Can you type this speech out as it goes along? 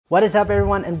What is up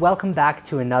everyone, and welcome back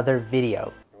to another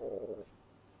video.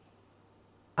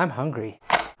 I'm hungry.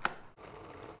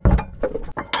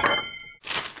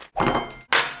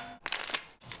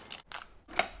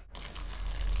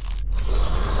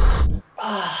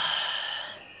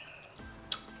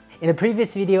 In a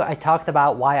previous video, I talked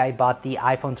about why I bought the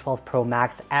iPhone 12 Pro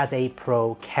Max as a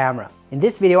pro camera. In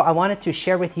this video, I wanted to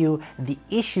share with you the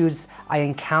issues I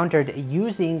encountered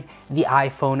using the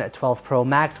iPhone 12 Pro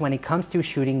Max when it comes to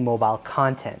shooting mobile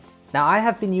content. Now, I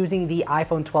have been using the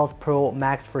iPhone 12 Pro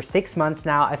Max for 6 months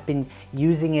now. I've been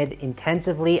using it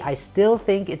intensively. I still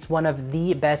think it's one of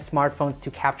the best smartphones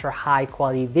to capture high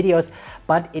quality videos,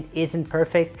 but it isn't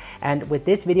perfect. And with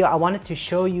this video, I wanted to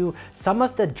show you some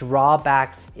of the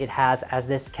drawbacks it has, as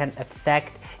this can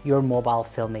affect your mobile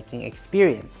filmmaking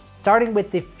experience. Starting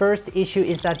with the first issue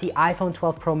is that the iPhone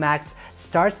 12 Pro Max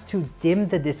starts to dim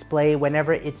the display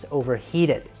whenever it's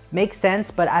overheated. Makes sense,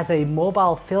 but as a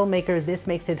mobile filmmaker, this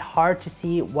makes it hard to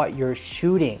see what you're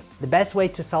shooting. The best way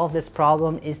to solve this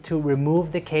problem is to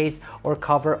remove the case or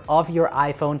cover of your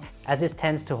iPhone, as this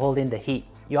tends to hold in the heat.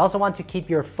 You also want to keep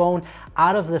your phone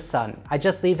out of the sun. I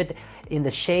just leave it in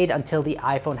the shade until the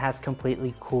iPhone has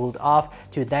completely cooled off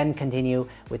to then continue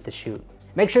with the shoot.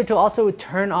 Make sure to also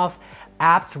turn off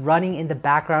apps running in the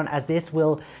background, as this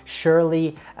will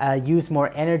surely use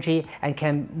more energy and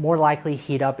can more likely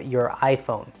heat up your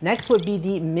iPhone. Next would be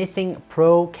the missing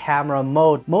pro camera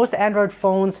mode. Most Android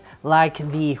phones, like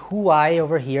the Huawei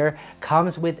over here,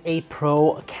 comes with a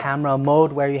pro camera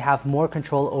mode where you have more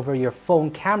control over your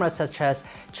phone camera, such as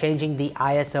changing the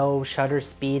ISO, shutter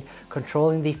speed,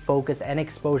 controlling the focus and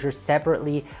exposure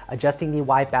separately, adjusting the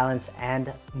white balance,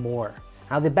 and more.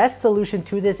 Now, the best solution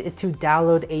to this is to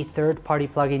download a third-party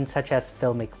plugin such as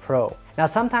Filmic Pro. Now,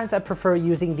 sometimes I prefer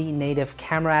using the native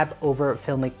camera app over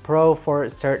Filmic Pro for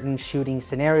certain shooting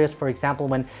scenarios, for example,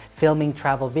 when filming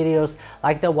travel videos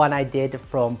like the one I did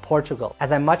from Portugal,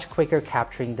 as I'm much quicker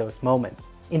capturing those moments.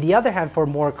 On the other hand, for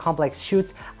more complex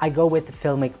shoots, I go with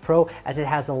Filmic Pro, as it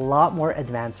has a lot more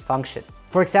advanced functions.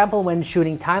 For example, when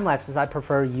shooting time lapses, I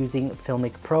prefer using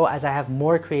Filmic Pro, as I have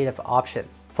more creative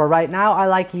options. For right now, I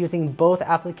like using both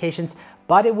applications,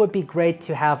 but it would be great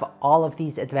to have all of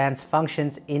these advanced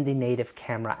functions in the native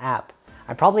camera app.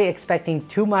 I'm probably expecting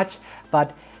too much,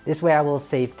 but this way I will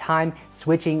save time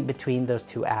switching between those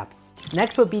two apps.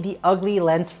 Next would be the ugly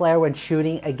lens flare when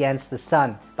shooting against the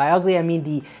sun. By ugly, I mean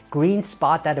the green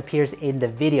spot that appears in the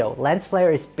video. Lens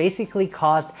flare is basically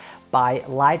caused by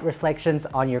light reflections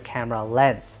on your camera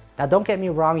lens. Now, don't get me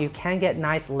wrong, you can get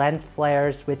nice lens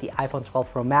flares with the iPhone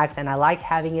 12 Pro Max, and I like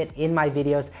having it in my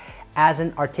videos as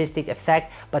an artistic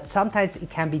effect, but sometimes it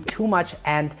can be too much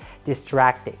and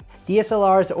distracting.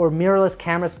 DSLRs or mirrorless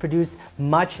cameras produce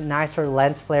much nicer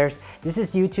lens flares. This is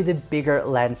due to the bigger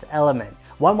lens element.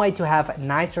 One way to have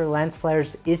nicer lens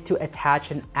flares is to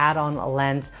attach an add-on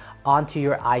lens onto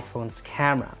your iPhone's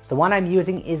camera. The one I'm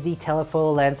using is the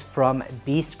telephoto lens from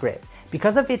Script.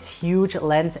 Because of its huge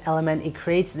lens element, it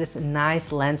creates this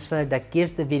nice lens flare that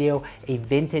gives the video a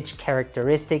vintage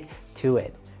characteristic to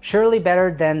it. Surely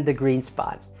better than the green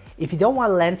spot. If you don't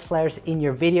want lens flares in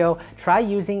your video, try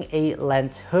using a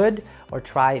lens hood, or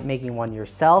try making one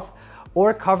yourself,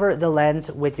 or cover the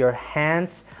lens with your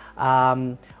hands,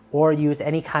 or use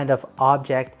any kind of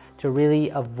object to really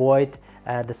avoid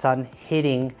the sun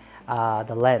hitting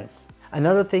the lens.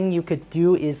 Another thing you could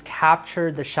do is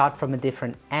capture the shot from a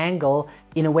different angle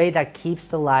in a way that keeps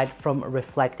the light from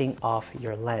reflecting off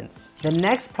your lens. The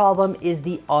next problem is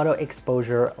the auto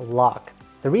exposure lock.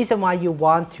 The reason why you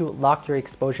want to lock your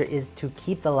exposure is to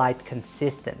keep the light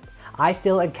consistent. I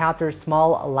still encounter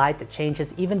small light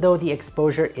changes even though the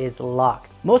exposure is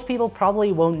locked. Most people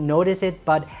probably won't notice it,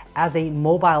 but as a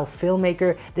mobile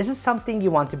filmmaker, this is something you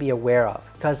want to be aware of,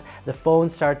 because the phone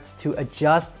starts to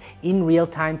adjust in real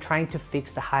time, trying to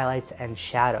fix the highlights and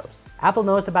shadows. Apple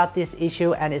knows about this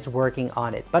issue and is working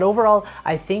on it. But overall,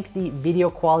 I think the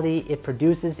video quality it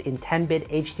produces in 10-bit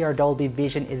HDR Dolby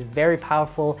Vision is very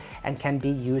powerful and can be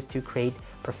used to create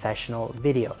professional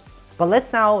videos. But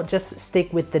let's now just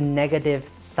stick with the negative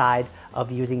side of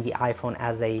using the iPhone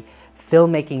as a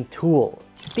filmmaking tool.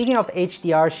 Speaking of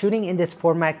HDR, shooting in this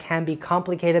format can be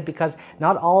complicated because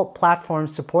not all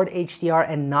platforms support HDR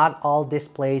and not all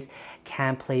displays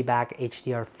can play back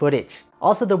HDR footage.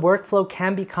 Also, the workflow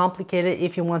can be complicated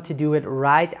if you want to do it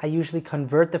right. I usually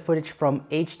convert the footage from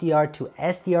HDR to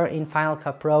SDR in Final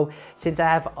Cut Pro, since I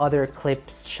have other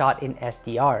clips shot in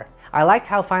SDR. I like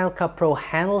how Final Cut Pro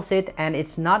handles it, and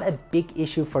it's not a big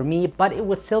issue for me, but it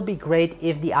would still be great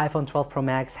if the iPhone 12 Pro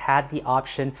Max had the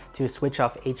option to switch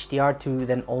off HDR to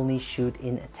then only shoot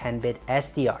in 10-bit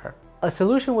SDR. A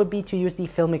solution would be to use the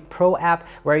Filmic Pro app,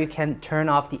 where you can turn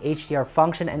off the HDR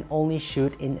function and only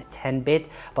shoot in 10-bit.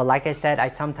 But like I said, I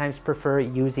sometimes prefer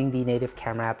using the native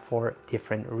camera app for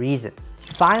different reasons.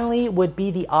 Finally would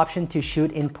be the option to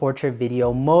shoot in portrait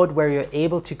video mode, where you're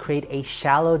able to create a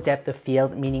shallow depth of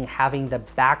field, meaning having the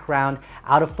background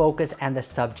out of focus and the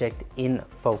subject in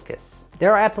focus.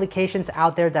 There are applications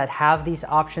out there that have these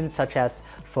options, such as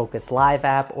Focus Live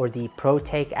app or the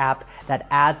ProTake app, that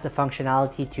adds the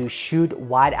functionality to shoot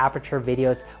wide aperture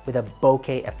videos with a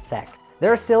bokeh effect.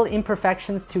 There are still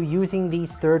imperfections to using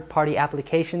these third-party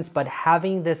applications, but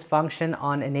having this function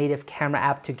on a native camera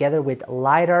app together with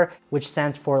LiDAR, which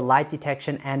stands for light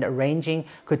detection and ranging,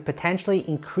 could potentially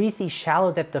increase the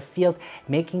shallow depth of field,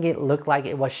 making it look like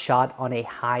it was shot on a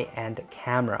high-end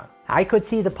camera. I could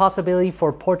see the possibility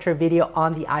for portrait video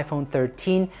on the iPhone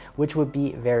 13, which would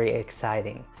be very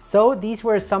exciting. So these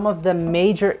were some of the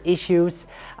major issues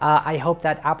I hope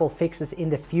that Apple fixes in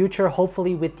the future,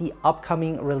 hopefully with the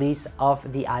upcoming release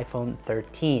of the iPhone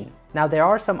 13. Now, there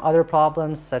are some other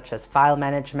problems, such as file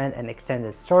management and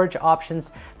extended storage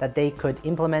options, that they could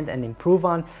implement and improve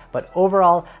on, but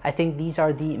overall, I think these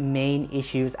are the main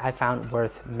issues I found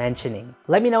worth mentioning.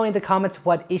 Let me know in the comments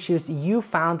what issues you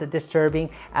found disturbing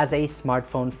as a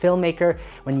smartphone filmmaker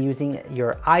when using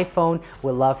your iPhone.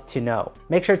 We'd love to know.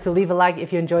 Make sure to leave a like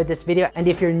if you enjoyed this video, and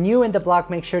if you're new in the blog,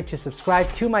 make sure to subscribe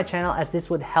to my channel, as this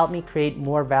would help me create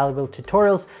more valuable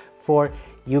tutorials for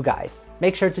you guys.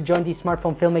 Make sure to join the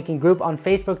Smartphone Filmmaking group on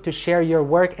Facebook to share your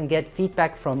work and get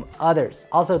feedback from others.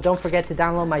 Also, don't forget to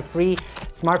download my free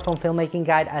Smartphone Filmmaking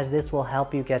guide, as this will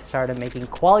help you get started making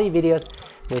quality videos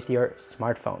with your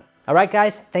smartphone. All right,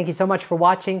 guys, thank you so much for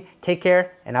watching. Take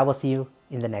care, and I will see you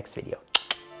in the next video.